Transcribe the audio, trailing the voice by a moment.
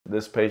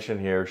This patient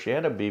here, she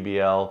had a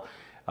BBL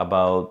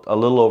about a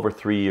little over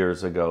 3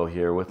 years ago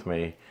here with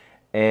me.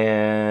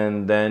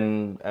 And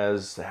then,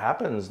 as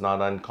happens,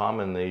 not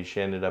uncommonly,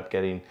 she ended up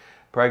getting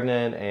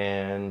pregnant,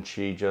 and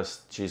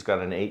she's got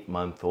an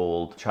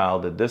 8-month-old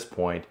child at this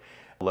point.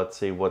 Let's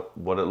see what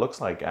it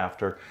looks like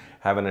after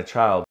having a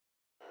child.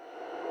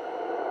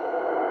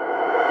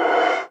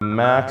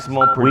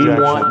 Maximal projection.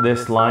 We want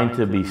this line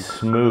to be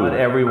smooth. Not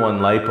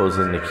everyone lipo's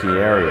in the key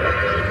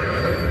area.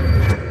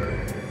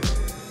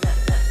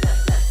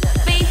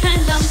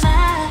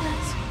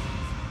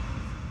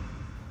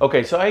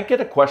 Okay, so I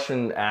get a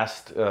question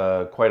asked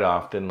quite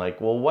often,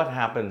 like, well, what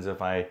happens if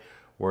I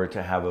were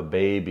to have a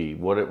baby?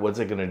 What's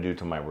it gonna do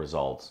to my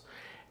results?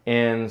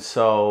 And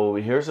so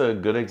here's a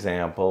good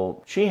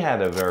example. She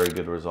had a very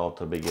good result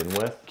to begin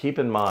with. Keep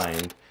in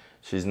mind,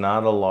 she's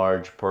not a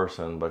large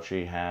person, but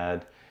she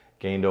had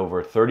gained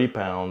over 30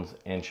 pounds,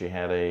 and she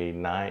had a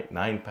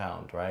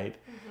 9-pound, right?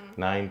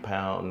 Mm-hmm.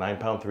 9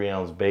 pound, 3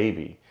 ounce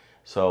baby.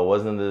 So it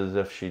wasn't as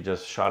if she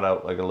just shot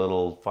out like a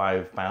little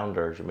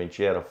 5-pounder. I mean,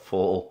 she had a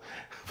full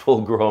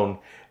grown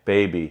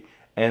baby.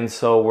 And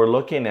so we're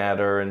looking at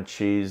her, and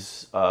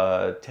she's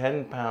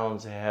 10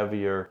 pounds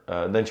heavier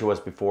than she was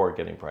before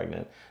getting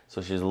pregnant.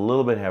 So she's a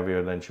little bit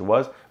heavier than she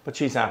was, but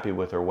she's happy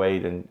with her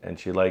weight, and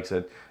she likes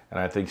it. And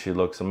I think she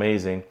looks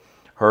amazing.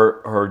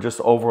 Her just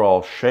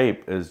overall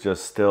shape is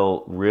just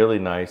still really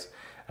nice.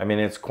 I mean,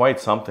 it's quite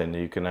something.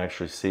 You can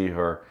actually see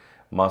her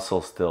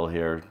muscle still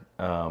here.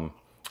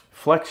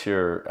 Flex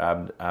your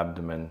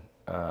abdomen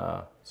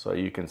so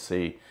you can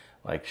see,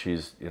 like,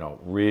 she's, you know,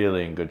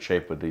 really in good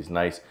shape with these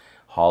nice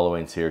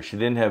hollowings here. She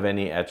didn't have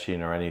any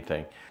etching or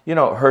anything. You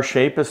know, her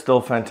shape is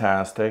still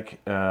fantastic.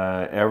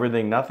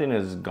 Everything, nothing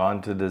has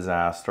gone to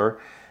disaster.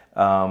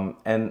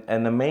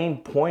 And the main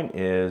point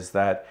is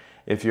that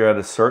if you're at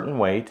a certain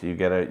weight, you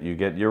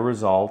get your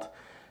result.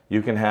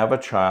 You can have a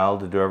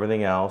child to do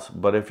everything else,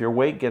 but if your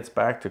weight gets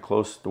back to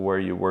close to where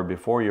you were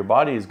before, your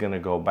body is going to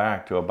go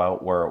back to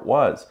about where it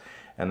was.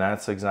 And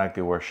that's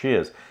exactly where she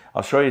is.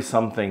 I'll show you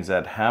some things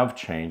that have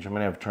changed. I'm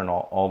going to have to turn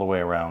all the way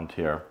around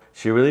here.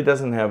 She really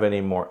doesn't have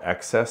any more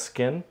excess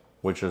skin,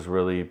 which is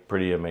really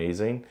pretty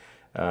amazing.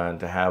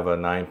 To have a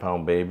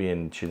 9-pound baby,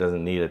 and she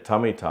doesn't need a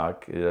tummy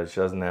tuck. She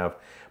doesn't have,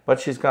 but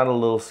she's got a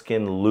little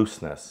skin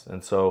looseness.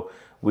 And so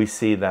we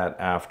see that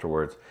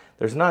afterwards.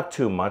 There's not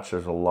too much.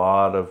 There's a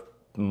lot of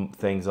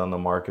things on the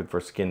market for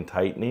skin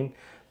tightening,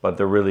 but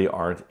there really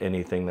aren't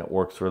anything that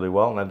works really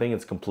well. And I think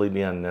it's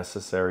completely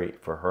unnecessary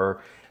for her.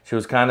 She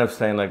was kind of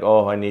saying, like,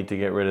 oh, I need to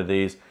get rid of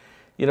these.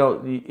 You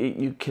know,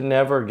 you can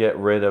never get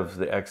rid of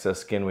the excess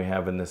skin we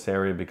have in this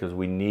area because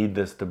we need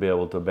this to be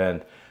able to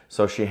bend.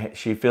 So she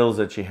feels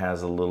that she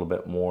has a little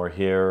bit more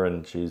here,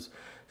 and she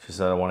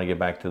said, I want to get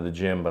back to the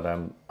gym, but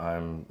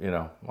I'm you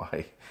know,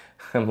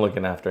 I'm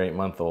looking after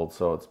 8-month-olds,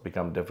 so it's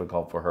become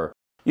difficult for her.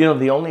 You know,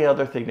 the only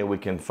other thing that we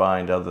can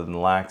find other than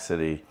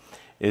laxity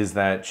is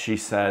that she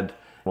said,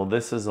 well,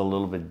 this is a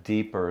little bit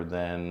deeper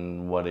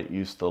than what it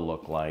used to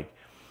look like.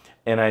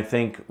 And I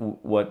think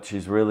what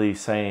she's really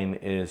saying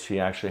is she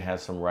actually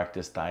has some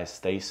rectus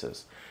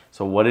diastasis.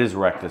 So what is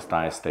rectus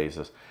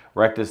diastasis?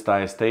 Rectus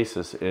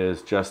diastasis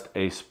is just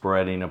a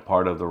spreading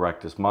apart of the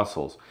rectus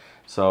muscles.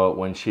 So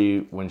when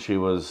she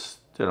was,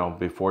 you know,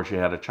 before she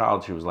had a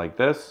child, she was like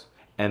this.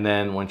 And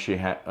then when she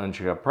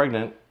got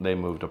pregnant, they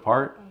moved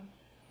apart,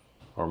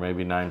 or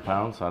maybe 9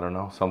 pounds, I don't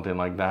know, something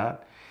like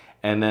that.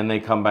 And then they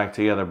come back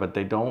together, but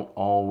they don't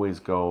always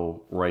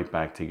go right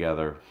back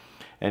together.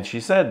 And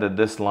she said that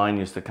this line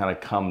used to kind of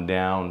come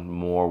down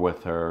more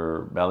with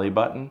her belly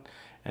button.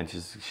 And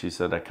she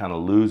said, I kind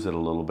of lose it a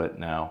little bit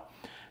now.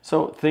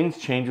 So things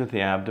change with the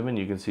abdomen.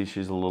 You can see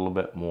she's a little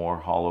bit more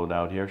hollowed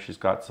out here. She's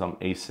got some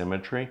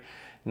asymmetry,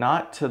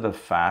 not to the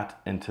fat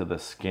and to the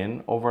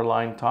skin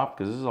overlying top,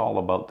 because this is all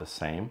about the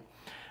same.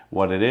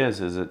 What it is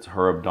it's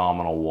her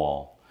abdominal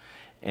wall.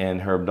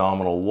 And her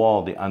abdominal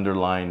wall, the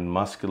underlying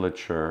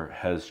musculature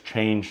has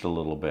changed a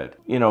little bit.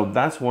 You know,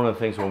 that's one of the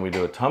things when we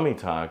do a tummy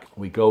tuck,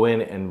 we go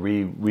in and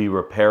we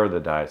repair the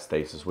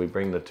diastasis. We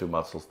bring the two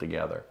muscles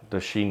together.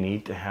 Does she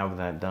need to have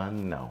that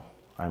done? No.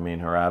 I mean,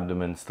 her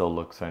abdomen still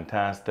looks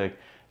fantastic.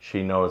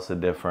 She noticed the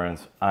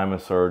difference. I'm a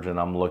surgeon,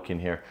 I'm looking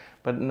here.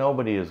 But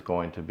nobody is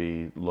going to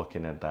be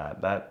looking at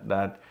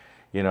that.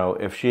 You know,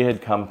 if she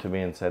had come to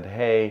me and said,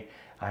 hey,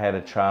 I had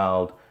a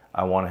child,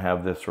 I want to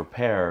have this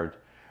repaired,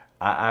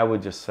 I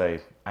would just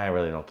say, I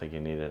really don't think you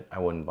need it. I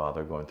wouldn't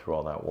bother going through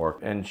all that work.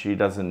 And she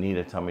doesn't need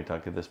a tummy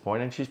tuck at this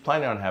point, and she's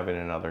planning on having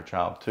another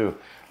child too,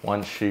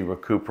 once she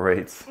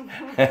recuperates.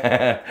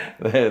 And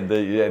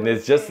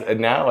it's just,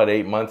 now at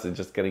 8 months, it's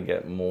just gonna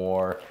get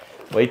more.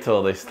 Wait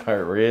till they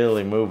start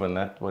really moving,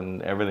 that's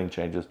when everything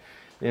changes.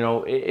 You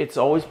know, it's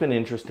always been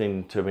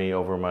interesting to me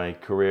over my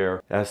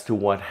career as to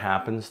what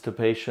happens to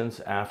patients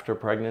after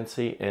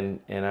pregnancy.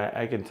 And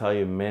I can tell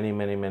you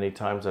many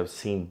times I've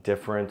seen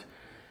different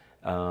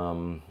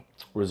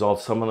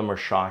results. Some of them are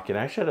shocking.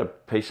 I actually had a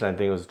patient, I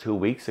think it was 2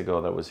 weeks ago,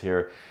 that was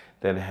here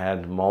that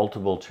had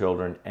multiple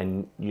children,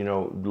 and you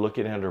know,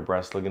 looking at her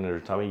breast, looking at her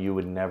tummy, you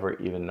would never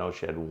even know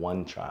she had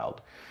one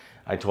child.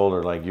 I told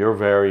her, like, you're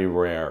very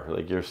rare.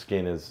 Like, your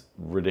skin is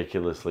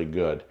ridiculously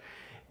good.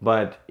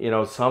 But, you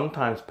know,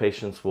 sometimes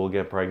patients will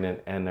get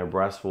pregnant and their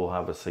breasts will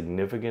have a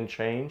significant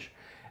change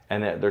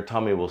and their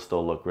tummy will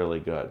still look really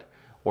good.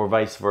 Or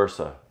vice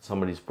versa.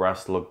 Somebody's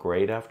breasts look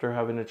great after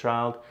having a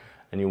child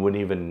and you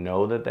wouldn't even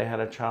know that they had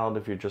a child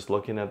if you're just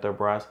looking at their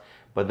breast,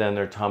 but then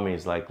their tummy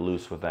is like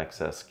loose with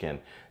excess skin.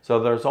 So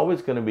there's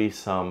always going to be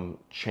some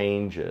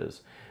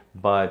changes.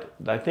 But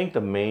I think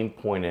the main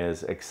point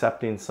is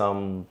accepting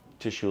some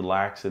tissue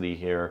laxity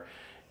here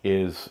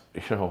is,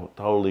 you know,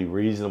 totally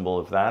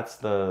reasonable. If that's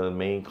the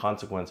main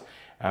consequence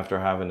after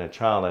having a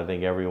child, I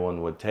think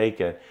everyone would take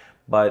it.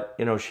 But,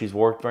 you know, she's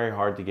worked very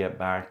hard to get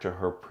back to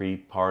her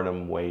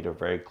prepartum weight or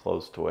very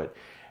close to it.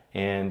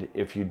 And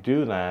if you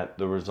do that,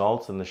 the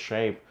results and the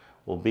shape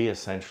will be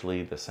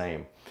essentially the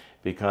same.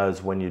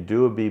 Because when you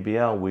do a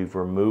BBL, we've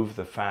removed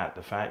the fat.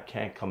 The fat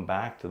can't come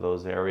back to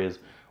those areas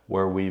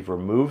where we've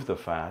removed the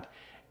fat.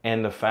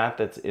 And the fat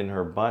that's in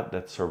her butt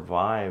that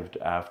survived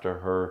after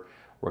her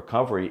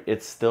recovery,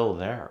 it's still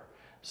there.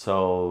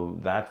 So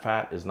that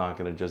fat is not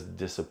going to just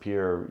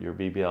disappear. Your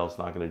BBL is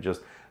not going to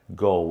just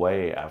go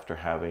away after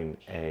having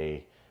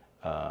a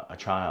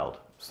child.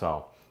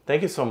 So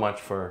thank you so much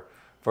for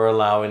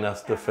allowing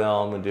us to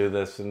film and do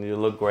this. And you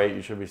look great.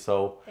 You should be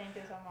so Thank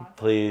you so much.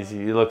 pleased.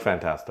 You look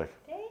fantastic.